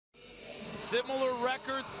Similar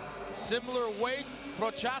records, similar weights.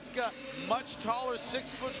 Prochazka, much taller,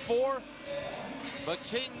 6'4". But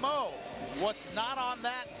King Mo, what's not on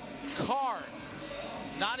that card,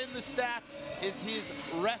 not in the stats, is his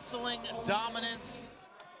wrestling dominance.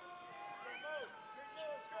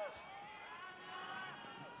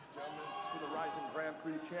 For the Rizin Grand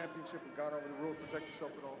Prix Championship, we've gone over the rules. Protect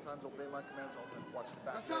yourself at all times. Obey my commands all times. Watch the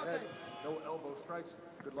back of your head. No elbow strikes.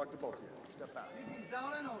 Good luck to both of you. Step back.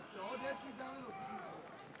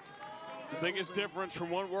 The biggest difference from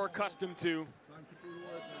what we're accustomed to,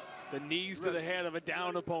 the knees to the head of a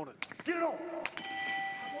down opponent. Get it on!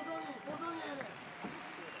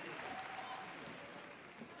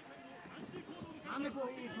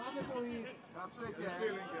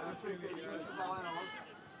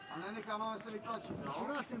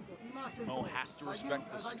 Mo has to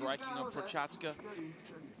respect the striking of Prochazka.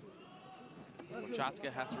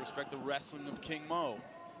 Prochazka has to respect the wrestling of King Mo.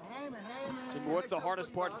 So what's the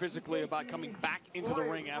hardest part physically about coming back into the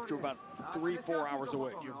ring after about 3-4 hours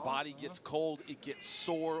away? Your body gets cold, it gets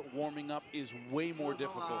sore. Warming up is way more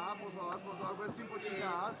difficult.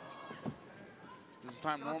 This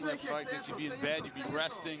time normally after like this, you'd be in bed, you'd be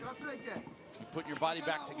resting. You put your body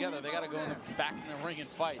back together. They got to go back in the ring and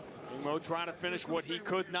fight. King Mo trying to finish what he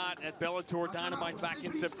could not at Bellator Dynamite back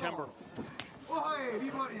in September.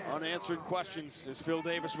 Unanswered questions as Phil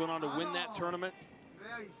Davis went on to win that tournament.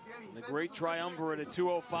 The great triumvirate at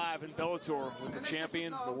 205 in Bellator with the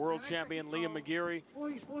champion, the world champion Liam McGeary,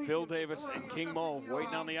 Phil Davis, and King Mo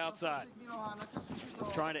waiting on the outside.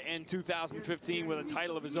 Trying to end 2015 with a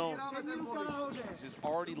title of his own. This is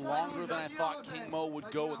already longer than I thought King Mo would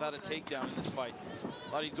go without a takedown in this fight.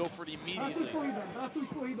 Thought he'd go for it immediately.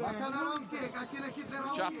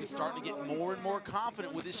 Prochazka's starting to get more and more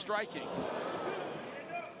confident with his striking.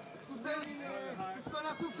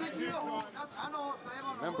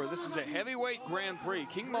 Remember, this is a heavyweight Grand Prix.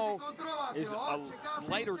 King Mo is a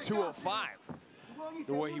lighter 205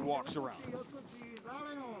 the way he walks around. He's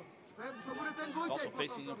also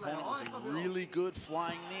facing an opponent with a really good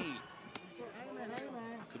flying knee.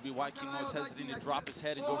 Could be why King Mo's hesitating to drop his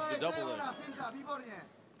head and go for the double leg.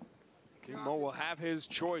 King Mo will have his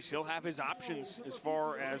choice. He'll have his options as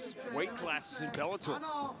far as weight classes in Bellator.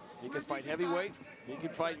 He can fight heavyweight. He can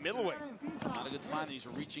fight middleweight. Not a good sign that he's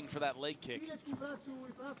reaching for that leg kick.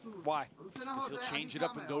 Why? Because he'll change it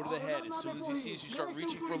up and go to the head. As soon as he sees you start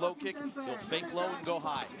reaching for a low kick, he'll fake low and go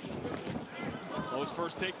high. Mo's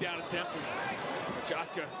first takedown attempt.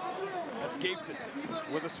 Prochazka escapes it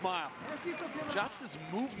with a smile. Prochazka's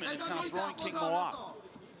movement is kind of throwing King Mo off.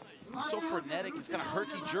 He's so frenetic, it's kind of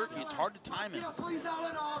herky-jerky. It's hard to time him.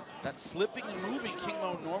 That slipping and moving King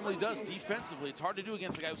Mo normally does defensively. It's hard to do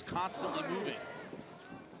against a guy who's constantly moving.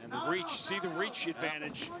 And the reach, see the reach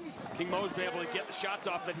advantage. King Mo's been able to get the shots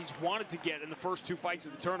off that he's wanted to get in the first two fights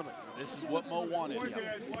of the tournament. This is what Mo wanted. Watch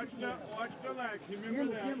the legs,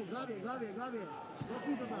 remember that.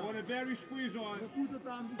 I want a very squeeze on.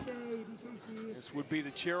 This would be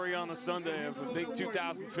the cherry on the sundae of a big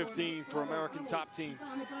 2015 for American Top Team.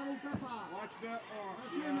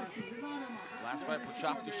 Last fight,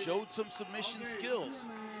 Prochazka showed some submission skills.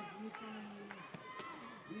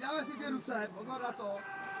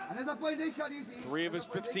 3 of his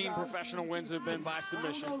 15 professional wins have been by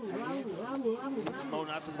submission. Mo,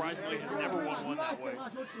 not surprisingly, has never won one that way.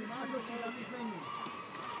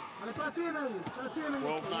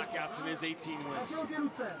 12 knockouts in his 18 wins. Mo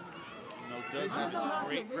does have his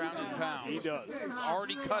great ground and pound. He does. He's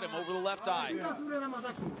already cut him over the left eye.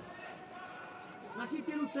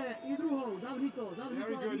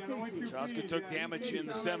 Prochazka took damage in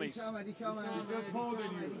the semis.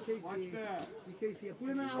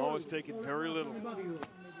 Mo has taken very little.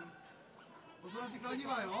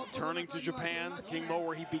 Turning to Japan, King Mo,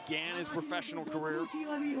 where he began his professional career.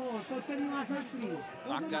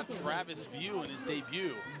 Knocked out Travis View in his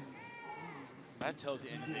debut. That tells you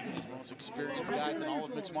anything. He's one of the most experienced guys in all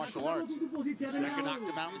of mixed martial arts. Second knocked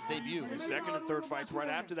him out in his debut. His second and third fights right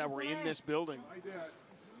after that were in this building.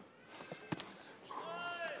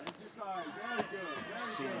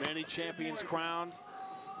 Seen many champions crowned.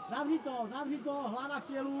 Very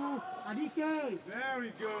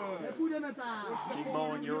good. King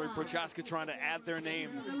Mo and Jiri Prochazka trying to add their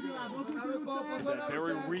names to that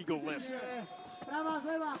very regal list.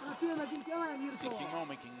 See King Mo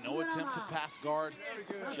making no attempt to pass guard,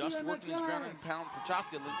 just working his ground and pound.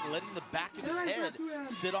 Prochazka letting the back of his head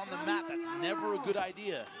sit on the mat. That's never a good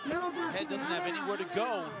idea. Your head doesn't have anywhere to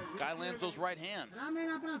go. Guy lands those right hands.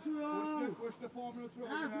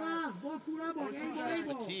 Shows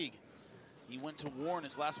fatigue. He went to war in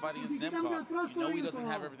his last fight against Nemkov. You know he doesn't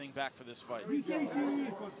have everything back for this fight.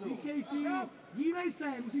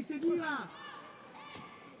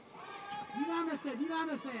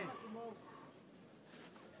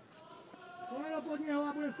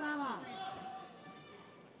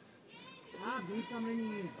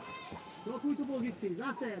 Blokuj tu pozici,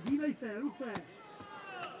 zase, dívej se, ruce.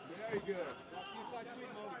 Very good.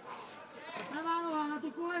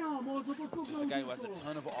 This is a guy who has a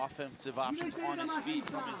ton of offensive options on his feet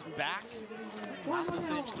from his back. Not the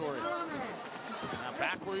same story. Now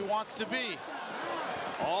back where he wants to be.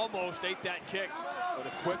 Almost ate that kick, but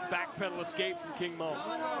a quick back pedal escape from King Mo.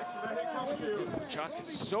 Prochazka's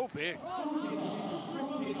so big.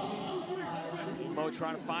 King Mo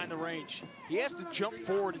trying to find the range. He has to jump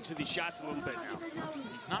forward into these shots a little bit now.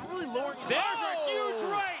 He's not really lowering his... There's a huge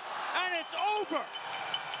right, and it's over.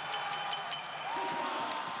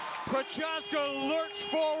 Prochazka lurched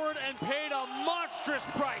forward and paid a monstrous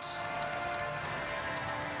price.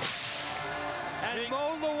 And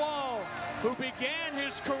Mo Lawal, who began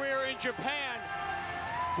his career in Japan,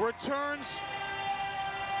 returns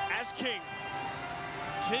as king.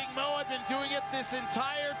 King Mo had been doing it this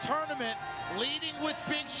entire tournament, leading with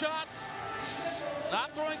big shots,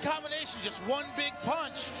 not throwing combinations, just one big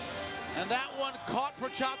punch. And that one caught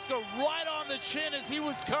Prochazka right on the chin as he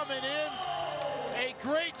was coming in. A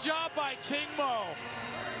great job by King Mo.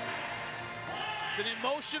 It's an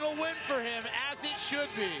emotional win for him, as it should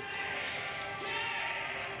be.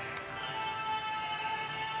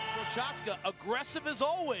 Prochazka, aggressive as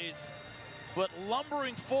always, but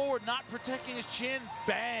lumbering forward, not protecting his chin.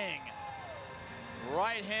 Bang!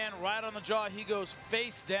 Right hand, right on the jaw. He goes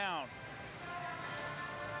face down.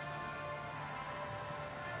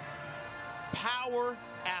 Power,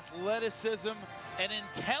 athleticism, and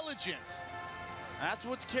intelligence. That's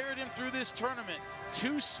what's carried him through this tournament.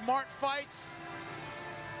 2 smart fights.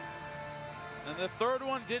 And the third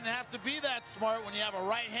one didn't have to be that smart when you have a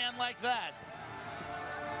right hand like that.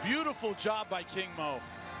 Beautiful job by King Mo.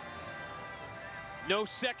 No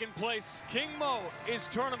second place. King Mo is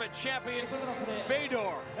tournament champion.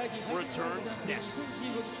 Fedor returns next.